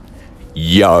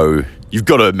Yo, you've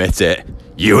got to admit it.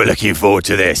 You were looking forward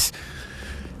to this.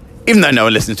 Even though no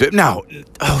one listens to it. Now,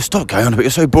 stop going on, but you're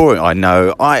so boring. I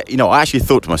know. I actually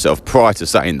thought to myself prior to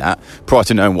saying that, prior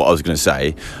to knowing what I was going to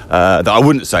say, that I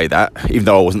wouldn't say that, even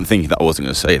though I wasn't thinking that I wasn't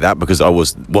going to say that, because I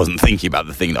wasn't thinking about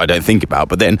the thing that I don't think about.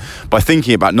 But then, by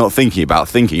thinking about not thinking about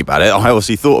it, I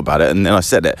obviously thought about it, and then I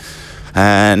said it.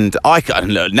 And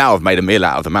now I've made a meal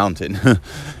out of the mountain.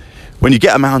 When you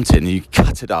get a mountain, you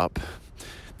cut it up.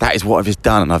 That is what I've just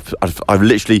done, and I've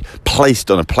literally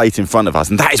placed on a plate in front of us,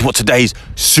 and that is what today's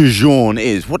sojourn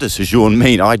is. What does sojourn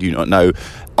mean? I do not know.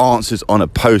 Answers on a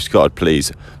postcard,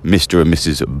 please, Mr. and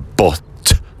Mrs. Bott.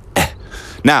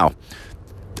 Now,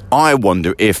 I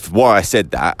wonder if why I said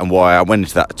that and why I went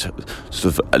into that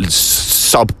sort of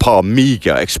subpar,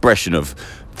 meagre expression of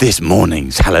this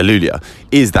morning's hallelujah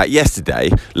is that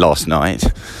last night,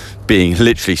 being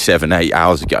literally 7-8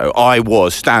 hours ago, I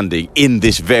was standing in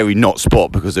this very not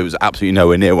spot because there was absolutely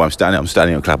nowhere near where I'm standing. I'm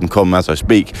standing on Clapham Common as I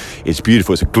speak. It's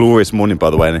beautiful. It's a glorious morning, by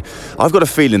the way. And I've got a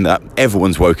feeling that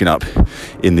everyone's woken up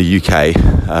in the UK.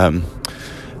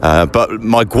 But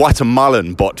my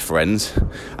Guatemalan bot friends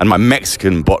and my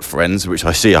Mexican bot friends, which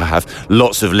I see I have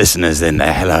lots of listeners in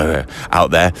there, hello,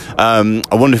 out there. I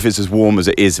wonder if it's as warm as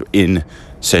it is in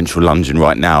central London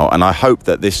right now. And I hope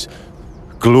that this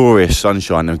glorious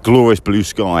sunshine and glorious blue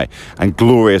sky and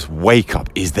glorious wake up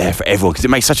is there for everyone, because it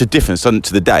makes such a difference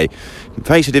to the day. It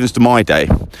makes a difference to my day.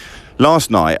 Last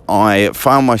night I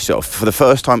found myself for the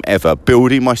first time ever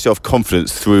building my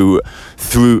self-confidence through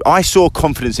I saw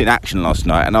confidence in action last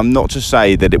night, and I'm not to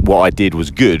say that what I did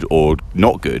was good or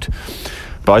not good,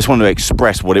 but I just want to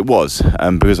express what it was,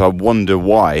 because I wonder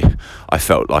why I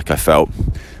felt like I felt.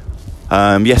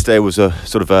 Yesterday was a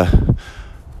sort of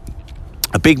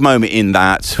a big moment in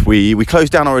that we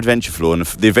closed down our adventure floor, and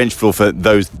the adventure floor, for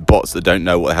those bots that don't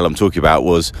know what the hell I'm talking about,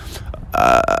 was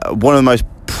one of the most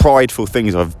prideful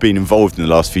things I've been involved in the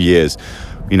last few years.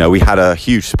 You know, we had a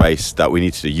huge space that we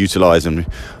needed to utilise, and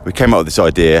we came up with this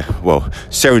idea, well,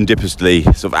 serendipitously,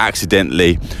 sort of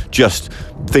accidentally, just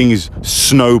things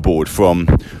snowballed from,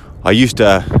 I used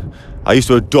to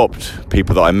adopt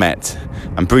people that I met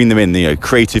and bring them in,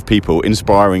 creative people,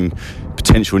 inspiring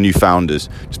potential new founders,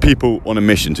 just people on a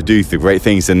mission to do the great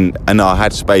things, and I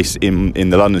had space in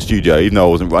the London studio. Even though I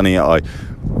wasn't running it, I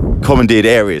commandeered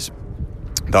areas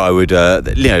that I would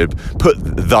put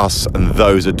thus and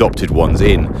those adopted ones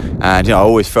in. And I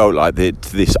always felt like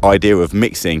this idea of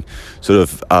mixing sort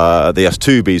of the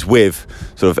Us2Bs with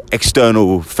sort of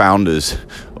external founders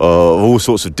of all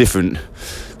sorts of different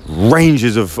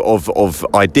ranges of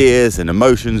ideas and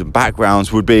emotions and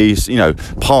backgrounds would be,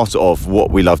 part of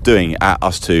what we love doing at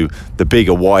Us2. The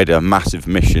bigger, wider, massive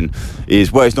mission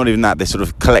is where it's not even that. This sort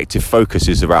of collective focus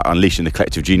is about unleashing the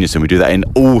collective genius, and we do that in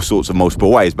all sorts of multiple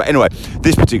ways. But anyway,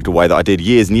 this particular way that I did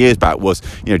years and years back was,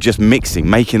 just making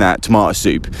that tomato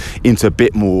soup into a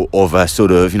bit more of a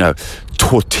sort of,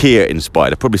 tortilla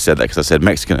inspired. I probably said that because I said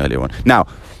Mexican earlier on. Now,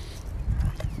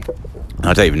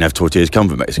 I don't even know if tortillas come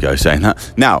from Mexico, saying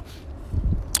that. Now,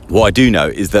 what I do know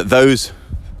is that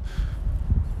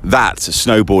that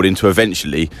snowballed into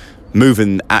eventually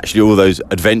moving actually all those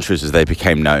adventurers, as they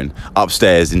became known,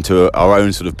 upstairs into our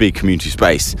own sort of big community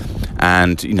space.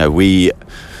 And, we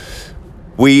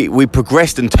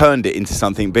progressed and turned it into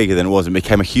something bigger than it was, and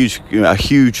became a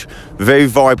huge, very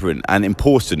vibrant and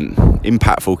important,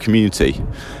 impactful community.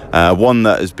 One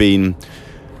that has been...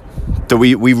 that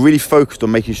we really focused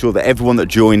on making sure that everyone that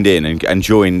joined in and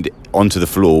joined onto the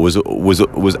floor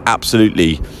was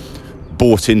absolutely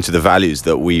bought into the values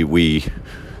that we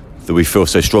feel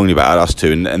so strongly about us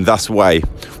too, and that's why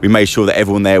we made sure that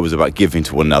everyone there was about giving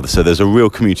to one another. So there's a real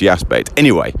community aspect.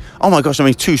 Anyway, oh my gosh, I'm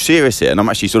being too serious here, and I'm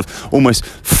actually sort of almost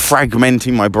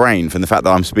fragmenting my brain from the fact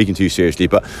that I'm speaking too seriously,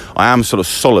 but I am sort of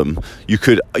solemn. You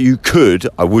could,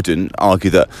 I wouldn't argue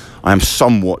that I am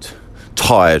somewhat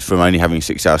tired from only having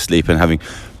 6 hours sleep and having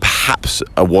perhaps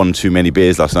one too many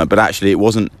beers last night, but actually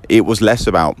it was less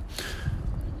about,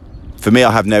 for me,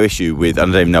 I have no issue with, I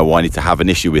don't even know why I need to have an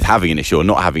issue with having an issue or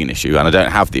not having an issue, and I don't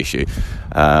have the issue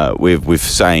with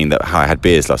saying that I had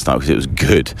beers last night because it was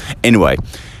good. Anyway,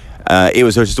 it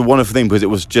was just a wonderful thing because it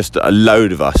was just a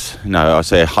load of us, I'd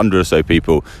say 100 or so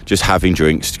people just having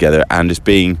drinks together and just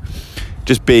being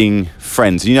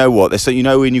friends. You know what?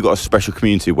 When you've got a special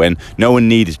community when no one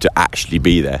needed to actually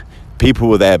be there. People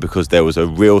were there because there was a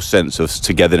real sense of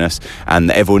togetherness, and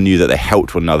everyone knew that they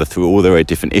helped one another through all their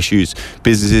different issues,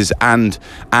 businesses and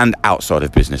outside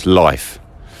of business life.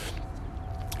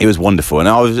 it was wonderful, and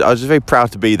I was very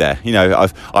proud to be there. You know,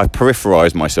 I've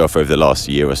peripherised myself over the last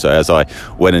year or so as I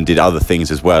went and did other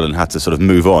things as well, and had to sort of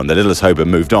move on. The littlest hope had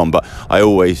moved on, but I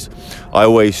always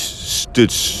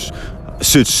stood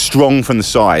strong from the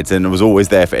sides and was always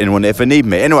there for anyone if they need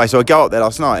me. Anyway, so I go up there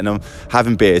last night and I'm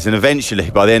having beers, and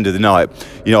eventually by the end of the night,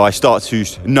 you know, I start to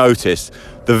notice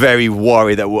the very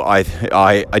worry that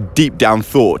I deep down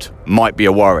thought might be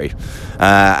a worry.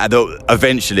 And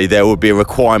eventually there will be a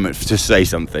requirement to say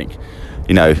something.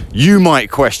 You know, you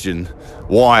might question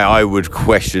why I would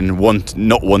question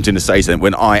not wanting to say something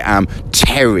when I am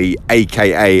Terry,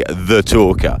 aka the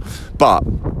talker. But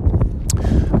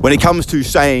when it comes to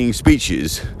saying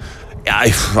speeches,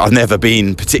 I've never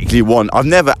been particularly one. I've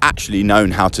never actually known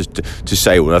how to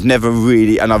say one. I've never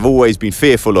really, and I've always been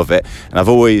fearful of it. And I've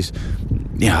always,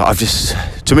 you know, I've just,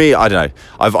 to me, I don't know.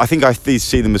 I think I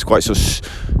see them as quite sort of,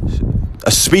 a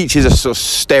speech is a sort of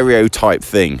stereotype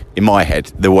thing in my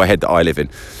head, the head that I live in.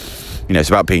 You know, it's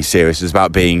about being serious. It's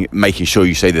about making sure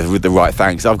you say the right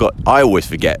thanks. I always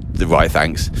forget the right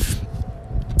thanks.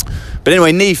 But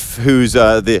anyway, Neef, who's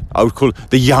I would call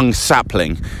the young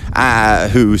sapling,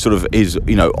 who sort of is,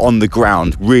 you know, on the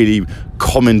ground, really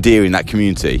commandeering that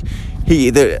community.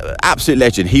 The absolute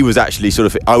legend. He was actually sort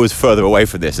of, I was further away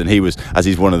from this, and he was, as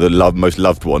he's one of the most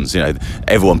loved ones, you know,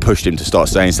 everyone pushed him to start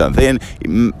saying something.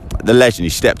 And the legend, he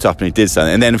stepped up and he did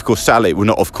something. And then, of course, Sally, well,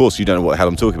 not of course, you don't know what the hell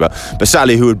I'm talking about, but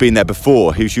Sally, who had been there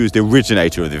before, she was the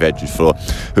originator of the Veterans Floor,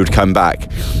 who had come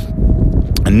back.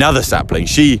 Another sapling,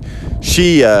 she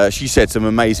said some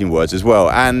amazing words as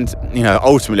well, and you know,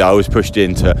 ultimately I was pushed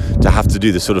in to have to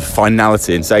do the sort of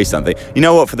finality and say something. You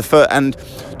know what, for the first, and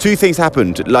two things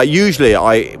happened. Like usually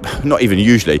I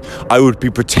would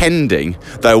be pretending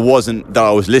that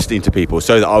I was listening to people,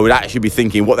 so that I would actually be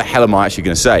thinking, what the hell am I actually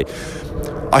going to say?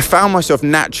 I found myself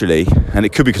naturally, and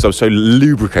it could be because I was so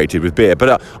lubricated with beer,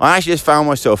 but I actually just found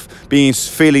myself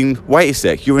feeling, wait a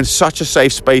sec, you're in such a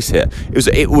safe space here.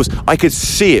 It was, I could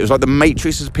see it. It was like the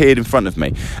Matrix has appeared in front of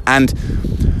me. And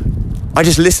I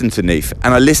just listened to Neef,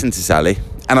 and I listened to Sally,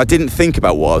 and I didn't think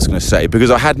about what I was going to say, because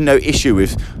I had no issue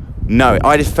with, no,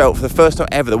 I just felt for the first time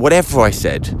ever that whatever I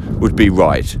said would be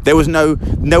right. There was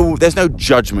there's no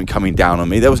judgment coming down on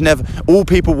me. There was never, all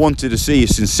people wanted to see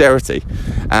is sincerity.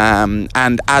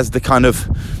 And as the kind of,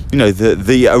 you know,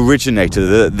 the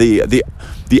originator, the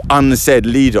unsaid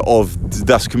leader of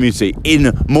this community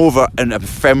in more of an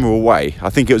ephemeral way, I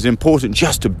think it was important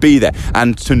just to be there,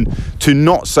 and to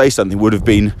not say something would have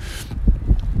been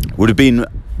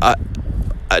a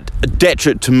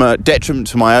detriment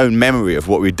to my own memory of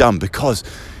what we'd done, because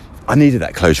I needed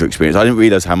that closure experience. I didn't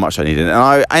realise how much I needed it, and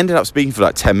I ended up speaking for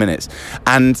like 10 minutes.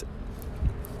 And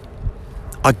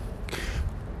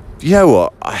you know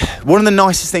what? One of the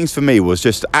nicest things for me was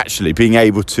just actually being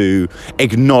able to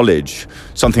acknowledge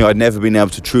something I'd never been able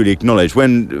to truly acknowledge.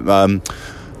 When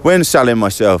Sally and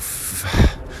myself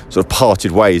sort of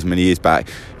parted ways many years back,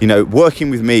 you know,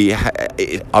 working with me,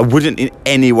 I wouldn't in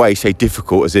any way say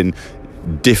difficult as in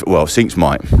well, Sinks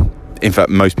might. In fact,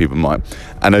 most people might.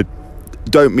 And I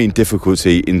don't mean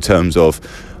difficulty in terms of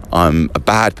I'm a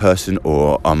bad person,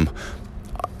 or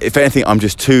if anything, I'm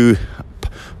just too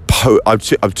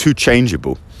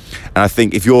changeable. And I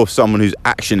think if you're someone who's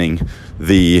actioning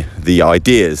the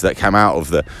ideas that come out of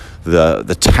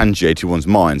the tangent one's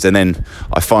minds, and then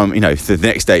I find, you know, the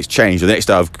next day it's changed, or the next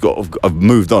day I've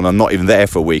moved on, I'm not even there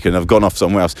for a week and I've gone off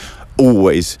somewhere else,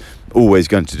 always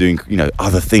going to doing, you know,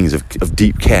 other things of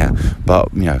deep care,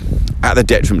 but, you know, at the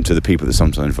detriment to the people that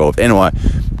sometimes involved. Anyway,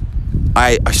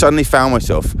 I suddenly found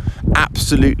myself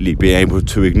absolutely being able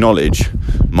to acknowledge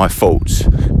my faults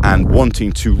and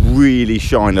wanting to really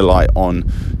shine a light on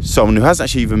someone who hasn't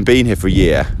actually even been here for a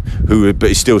year, but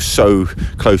is still so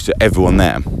close to everyone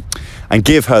there, and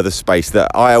give her the space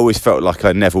that I always felt like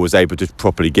I never was able to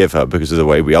properly give her because of the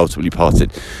way we ultimately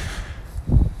parted.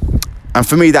 And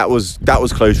for me, that was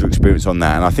closure experience on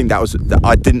that, and I think that was,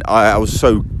 I was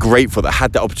so grateful that I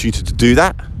had the opportunity to do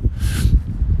that.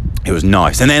 It was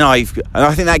nice, and then I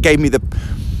think that gave me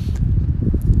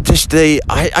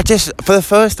I just for the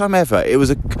first time ever,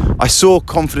 I saw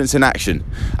confidence in action.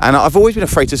 And I've always been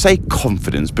afraid to say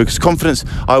confidence, because confidence,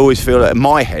 I always feel that in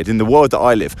my head, in the world that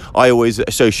I live, I always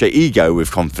associate ego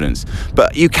with confidence.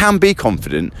 But you can be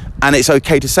confident, and it's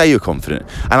okay to say you're confident.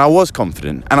 And I was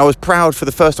confident, and I was proud for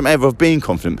the first time ever of being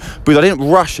confident, because I didn't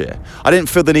rush it. I didn't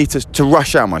feel the need to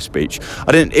rush out my speech.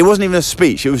 It wasn't even a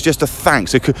speech, it was just a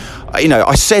thanks.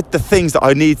 I said the things that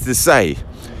I needed to say.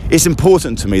 It's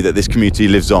important to me that this community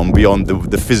lives on beyond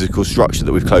the physical structure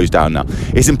that we've closed down now.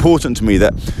 It's important to me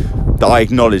that I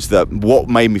acknowledge that what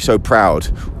made me so proud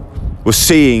was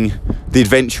seeing the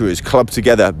adventurers clubbed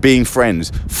together, being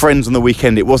friends on the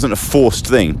weekend. It wasn't a forced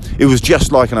thing. It was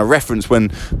just like, and I reference one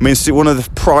of the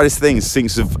proudest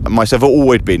things of myself have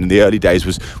always been in the early days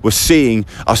was seeing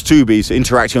us two bees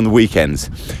interacting on the weekends.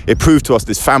 It proved to us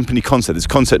this family concept, this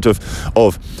concept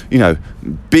of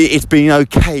it's being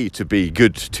okay to be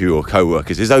good to your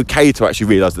co-workers. It's okay to actually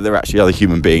realise that they're actually other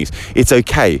human beings. It's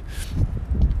okay.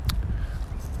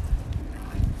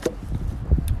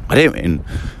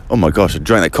 Oh my gosh, I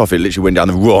drank that coffee, it literally went down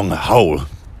the wrong hole.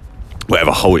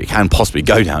 Whatever hole it can possibly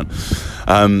go down.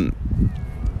 I'm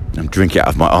drinking it out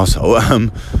of my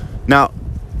arsehole. Now,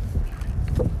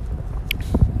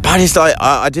 but it's like,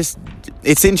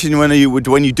 it's interesting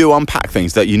when you do unpack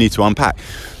things that you need to unpack.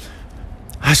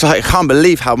 It's like, I can't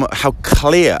believe how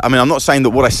clear. I mean, I'm not saying that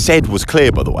what I said was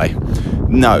clear, by the way.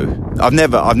 No, I've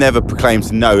never proclaimed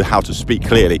to know how to speak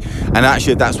clearly, and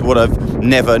actually that's what I've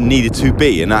never needed to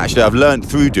be. And actually I've learned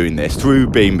through doing this, through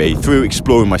being me, through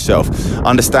exploring myself,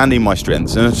 understanding my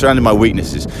strengths and understanding my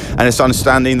weaknesses, and it's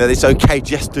understanding that it's okay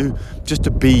just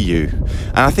to be you.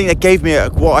 And I think that gave me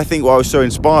what I was so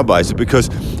inspired by is because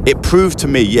it proved to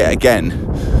me yet again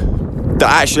that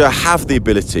actually I have the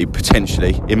ability,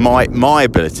 potentially, in my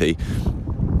ability,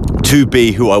 to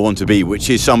be who I want to be, which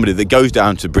is somebody that goes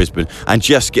down to Brisbane and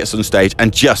just gets on stage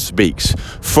and just speaks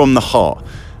from the heart.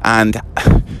 And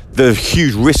the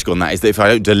huge risk on that is that if I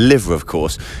don't deliver, of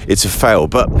course, it's a fail.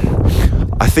 But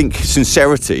I think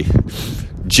sincerity,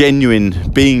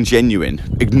 being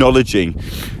genuine, acknowledging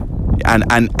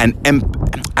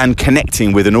and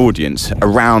connecting with an audience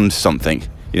around something.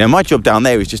 You know, my job down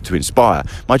there is just to inspire.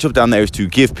 My job down there is to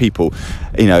give people,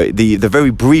 you know, the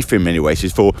very brief in many ways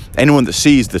is for anyone that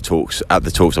sees the talks I'm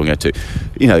going to,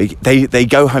 you know, they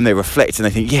go home, they reflect and they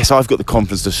think, yes, I've got the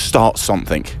confidence to start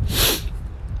something.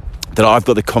 That I've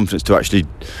got the confidence to actually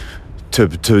to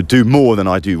do more than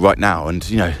I do right now, and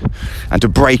you know, and to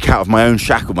break out of my own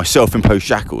shackle, my self-imposed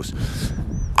shackles.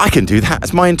 I can do that.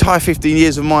 It's my entire 15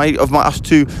 years of my us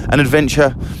two an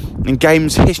adventure in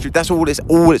games history. That's all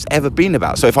it's ever been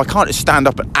about. So if I can't just stand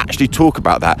up and actually talk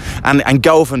about that and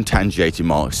go off on tangentiating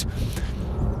marks,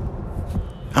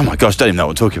 oh my gosh, I don't even know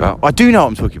what I'm talking about. I do know what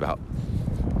I'm talking about.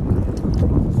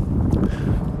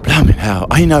 Blimey hell,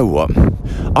 I know what.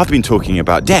 I've been talking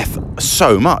about death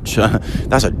so much.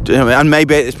 And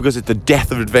maybe it's because it's the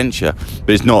death of adventure,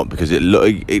 but it's not, because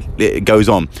it goes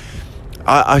on.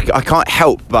 I can't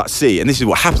help but see, and this is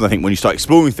what happens, I think, when you start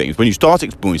exploring things. When you start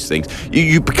exploring things,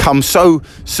 you become so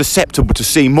susceptible to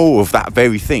see more of that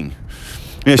very thing.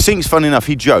 You know, Sink's, funny enough,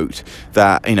 he joked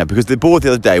that, you know, because the board the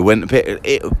other day went a bit,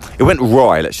 it went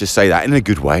awry, let's just say that, in a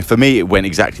good way. For me, it went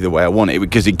exactly the way I want it,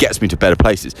 because it gets me to better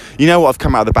places. You know what I've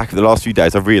come out of the back of the last few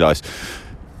days, I've realised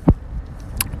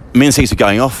me and Sinks are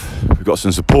going off. We've got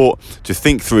some support to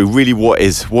think through really what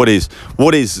is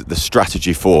the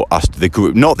strategy for us, the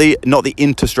group, not the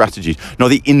inter-strategies, not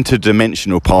the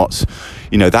interdimensional parts.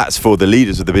 You know, that's for the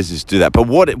leaders of the business to do that. But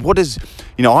what is,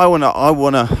 you know, I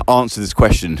wanna answer this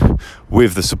question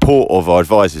with the support of our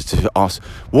advisors to ask,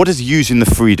 what is using the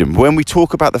freedom? When we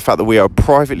talk about the fact that we are a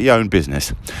privately owned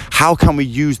business, how can we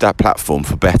use that platform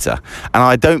for better? And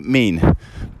I don't mean,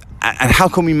 and how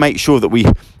can we make sure that we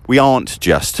aren't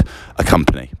just a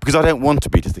company? Because I don't want to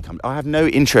be just a company. I have no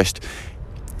interest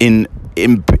in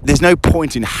there's no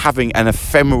point in having an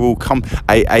ephemeral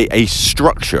a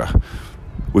structure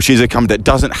which is a company that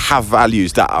doesn't have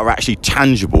values that are actually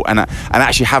tangible and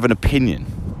actually have an opinion.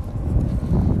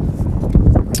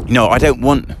 You know, I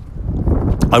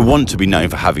want to be known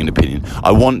for having an opinion.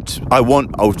 I want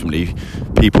ultimately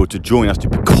people to join us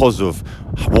because of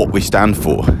what we stand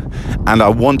for, and I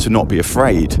want to not be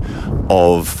afraid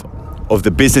of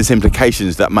the business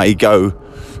implications that may go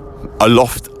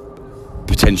aloft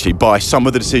potentially by some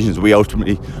of the decisions we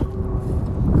ultimately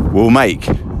will make,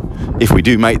 if we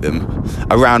do make them,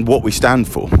 around what we stand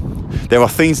for. There are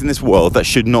things in this world that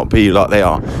should not be like they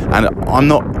are, and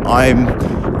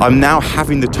I'm now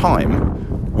having the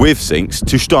time with Sinks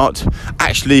to start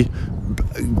actually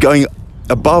going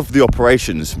above the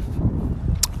operations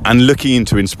and looking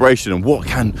into inspiration and what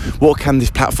can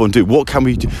this platform do? What can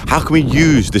we do? How can we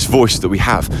use this voice that we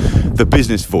have, the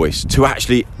business voice, to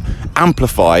actually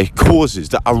amplify causes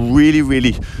that are really,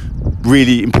 really,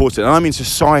 really important? And I mean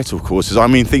societal causes. I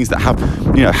mean things that have,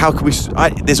 you know, how can we?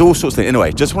 There's all sorts of things.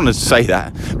 Anyway, just wanted to say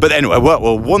that. But anyway, what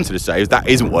I wanted to say is that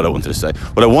isn't what I wanted to say.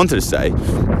 What I wanted to say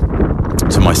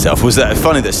to myself was that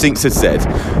funny that Sinks had said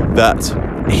that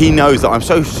he knows that I'm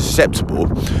so susceptible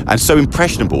and so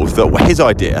impressionable that his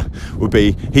idea would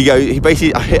be,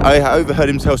 I overheard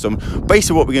him tell someone,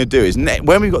 basically what we're going to do is,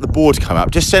 when we've got the board come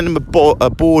up, just send him a board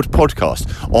podcast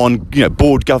on,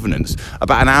 board governance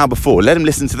about an hour before. Let him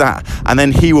listen to that, and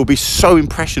then he will be so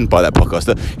impressioned by that podcast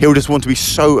that he'll just want to be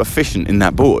so efficient in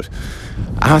that board.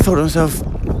 And I thought to myself,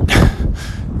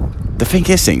 the thing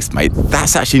is, Sinks, mate,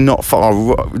 that's actually not far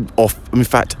off. In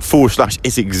fact, /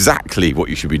 is exactly what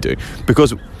you should be doing.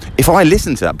 Because if I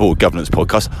listened to that board governance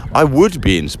podcast, I would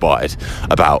be inspired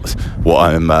about what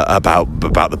I'm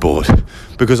about the board.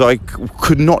 Because I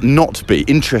could not be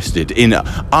interested in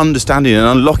understanding and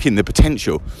unlocking the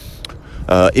potential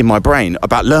in my brain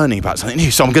about learning about something new.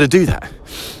 So I'm going to do that.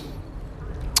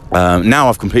 Now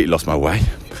I've completely lost my way.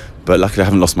 But luckily I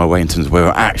haven't lost my way in terms of where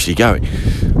I'm actually going,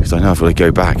 because I know I've got to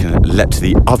go back and let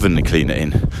the oven cleaner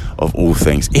in, of all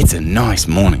things. It's a nice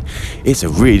morning. It's a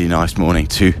really nice morning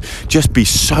to just be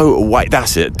so awake.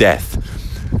 That's it, death.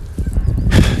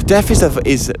 Death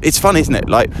is it's fun, isn't it?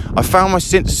 Like, I found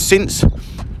since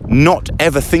not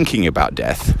ever thinking about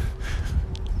death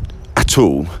at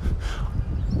all,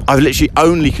 I've literally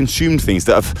only consumed things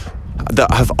that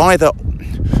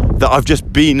I've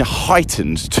just been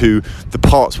heightened to the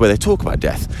parts where they talk about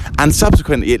death. And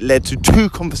subsequently it led to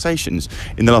 2 conversations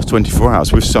in the last 24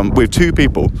 hours with 2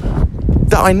 people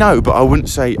that I know, but I wouldn't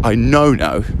say I know,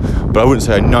 but I wouldn't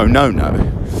say I know.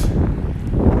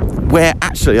 Where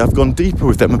actually I've gone deeper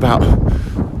with them about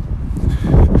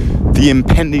the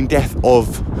impending death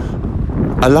of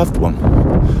a loved one.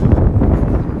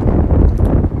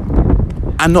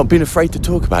 And not being afraid to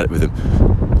talk about it with them.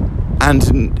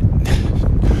 And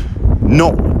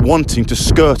not wanting to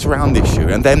skirt around the issue,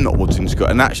 and them not wanting to skirt,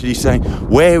 and actually saying,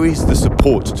 where is the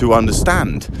support to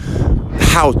understand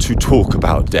how to talk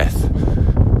about death?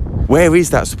 Where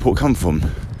is that support come from?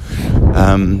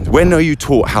 When are you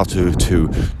taught how to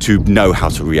know how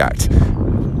to react?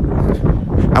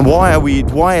 And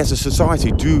why as a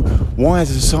society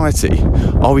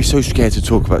are we so scared to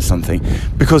talk about something?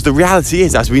 Because the reality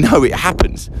is, as we know, it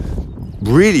happens.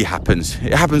 Really happens.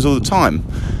 It happens all the time.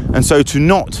 And so to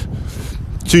not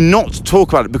talk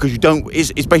about it because you don't,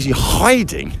 is basically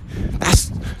hiding.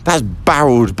 That's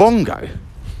barreled bongo.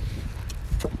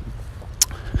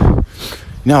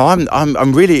 No,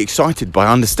 I'm really excited by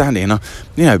understanding, and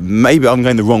maybe I'm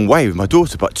going the wrong way with my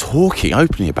daughter, but talking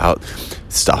openly about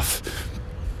stuff.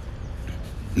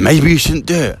 Maybe you shouldn't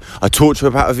do it. I talked to her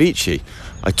about Avicii.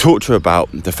 I talked to her about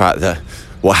the fact that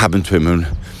what happened to him, and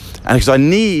because I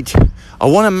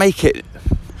want to make it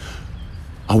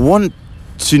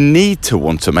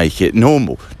make it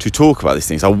normal to talk about these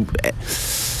things.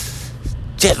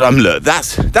 Look,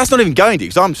 that's not even going to,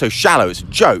 because I'm so shallow. It's a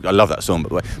joke. I love that song, by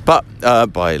the way. But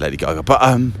by Lady Gaga. But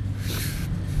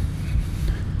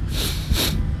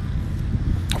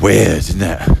weird, isn't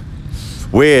it?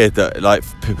 Weird that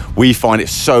we find it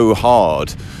so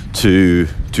hard to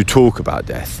talk about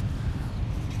death.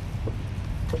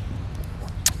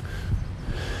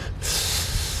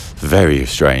 Very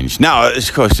strange. Now,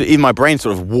 of course, even my brain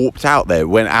sort of warped out there,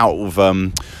 went out of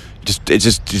it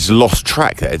just lost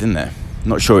track there, didn't it? I'm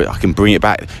not sure I can bring it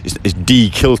back. It's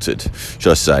de-kilted,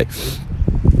 should I say?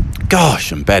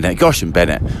 Gosh and Bennett.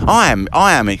 I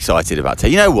am excited about today.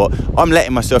 You know what? I'm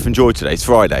letting myself enjoy today. It's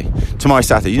Friday. Tomorrow's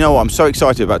Saturday. You know what? I'm so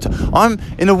excited about it. I'm,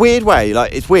 in a weird way,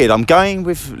 it's weird. I'm going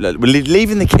we're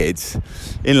leaving the kids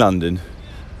in London.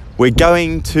 We're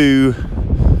going to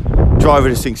drive over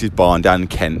to Sinks' barn down in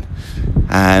Kent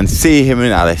and see him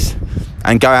and Alice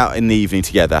and go out in the evening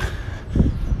together.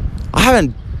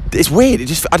 It's weird.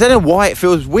 I don't know why it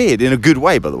feels weird in a good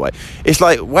way, by the way.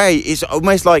 It's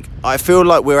almost like I feel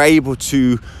like we're able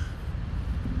to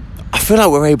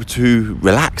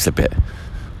relax a bit.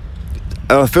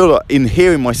 And I feel like in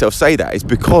hearing myself say that is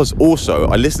because also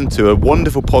I listened to a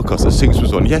wonderful podcast that Sinks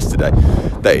was on yesterday,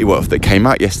 that came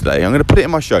out yesterday. I'm going to put it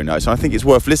in my show notes, and I think it's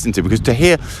worth listening to, because to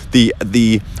hear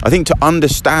I think to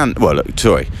understand,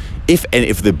 if any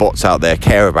of the bots out there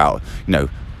care about,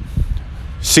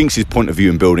 Sinks' point of view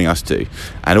in building us to,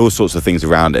 and all sorts of things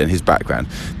around it and his background,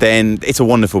 then it's a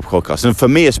wonderful podcast. And for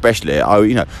me especially,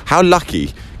 how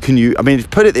lucky can you,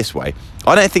 put it this way,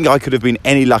 I don't think I could have been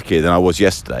any luckier than I was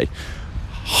yesterday.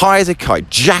 High as a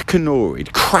kite, crack-a-noried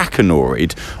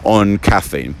on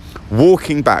caffeine,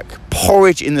 walking back,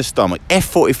 porridge in the stomach,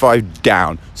 F45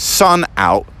 down, sun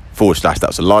out, / that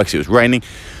was a lie because it was raining.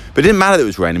 But it didn't matter that it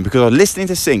was raining, because I was listening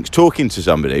to Sinks talking to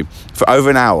somebody for over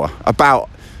an hour about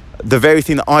the very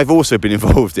thing that I've also been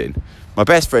involved in. My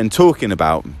best friend talking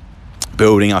about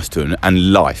building us to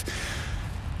and life.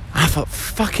 I thought,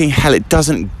 fucking hell, it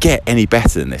doesn't get any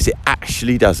better than this. It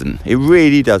actually doesn't. It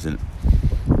really doesn't.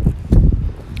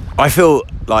 I feel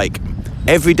like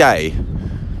every day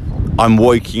I'm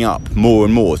waking up more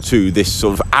and more to this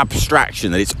sort of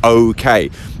abstraction that it's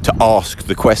okay to ask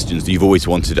the questions that you've always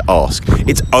wanted to ask.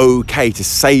 It's okay to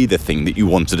say the thing that you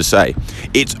wanted to say.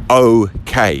 It's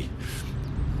okay.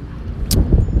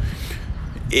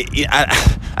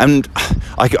 And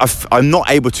I'm not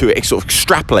able to sort of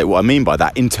extrapolate what I mean by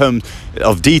that in terms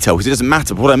of detail, because it doesn't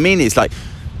matter. But what I mean is, like,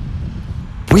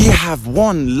 we have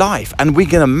one life and we're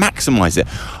going to maximize it.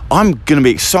 I'm going to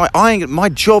be excited. My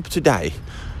job today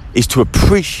is to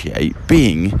appreciate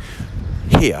being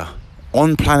here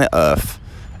on planet Earth,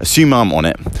 assume I'm on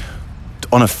it,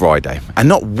 on a Friday, and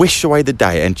not wish away the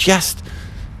day, and just,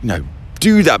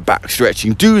 do that back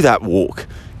stretching, do that walk,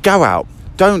 go out.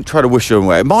 Don't try to wish them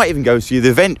away. It might even go see the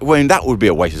event. Well, that would be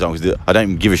a waste of time, because I don't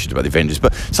even give a shit about the Avengers.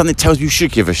 But something tells me you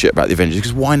should give a shit about the Avengers,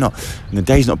 because why not? And the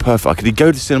day's not perfect. I could go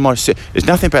to the cinema. There's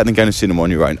nothing better than going to the cinema on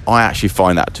your own. I actually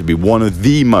find that to be one of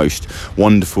the most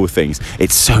wonderful things.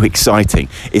 It's so exciting.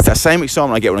 It's that same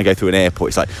excitement I get when I go through an airport.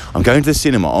 It's like, I'm going to the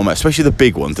cinema, especially the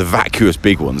big ones, the vacuous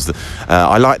big ones.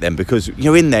 I like them because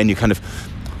you're in there and you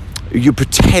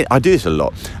pretend. I do this a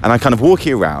lot, and I kind of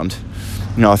walking around.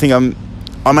 I think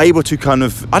I'm able to kind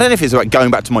of, I don't know if it's like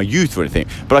going back to my youth or anything,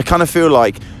 but I kind of feel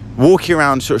like walking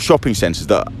around sort of shopping centres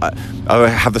that I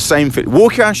have the same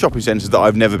walking around shopping centres that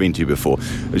I've never been to before,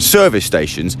 service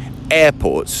stations,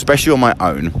 airports, especially on my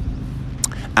own,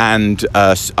 and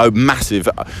massive,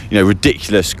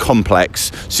 ridiculous,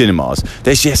 complex cinemas.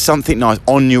 There's just something nice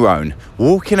on your own,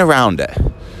 walking around it,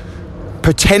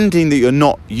 pretending that you're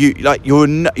not you, like you're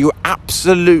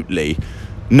absolutely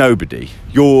nobody.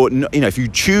 If you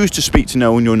choose to speak to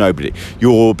no one, you're nobody.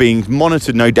 You're being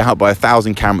monitored, no doubt, by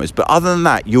 1,000 cameras. But other than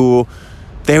that,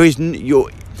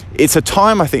 it's a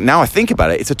time, I think, now I think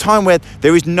about it, it's a time where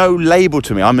there is no label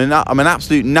to me. I'm an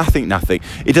absolute nothing.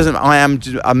 It doesn't, I'm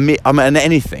an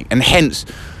anything. And hence,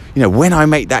 when I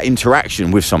make that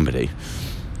interaction with somebody,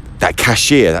 that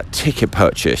cashier, that ticket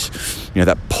purchase,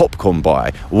 that popcorn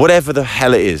buy, whatever the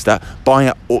hell it is, that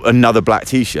buying another black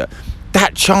t-shirt,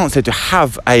 that chance there to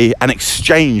have an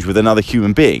exchange with another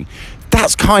human being,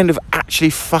 that's kind of actually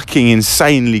fucking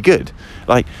insanely good.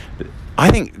 Like, I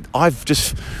think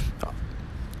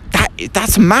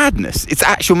that's madness. It's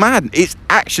actual madness. It's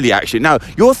actually, now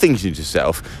you're thinking to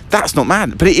yourself, that's not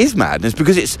madness, but it is madness,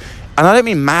 because and I don't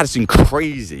mean mad as in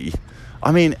crazy,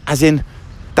 I mean as in,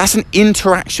 that's an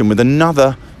interaction with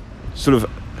another sort of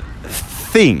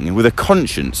thing, with a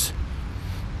conscience.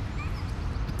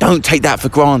 Don't take that for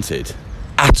granted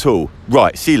at all.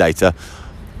 Right, see you later.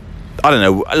 I don't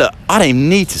know. Look, I don't even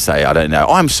need to say I don't know.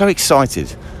 I'm so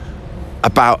excited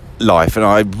about life, and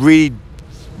I really,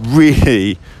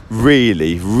 really,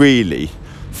 really, really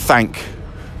thank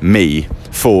me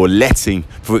for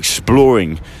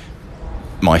exploring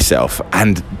myself,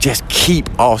 and just keep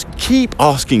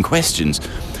asking questions.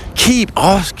 Keep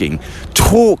asking.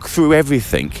 Talk through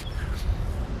everything.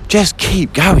 Just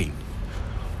keep going.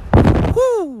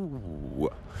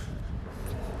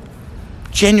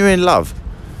 Genuine love,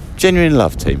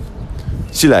 team.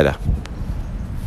 See you later.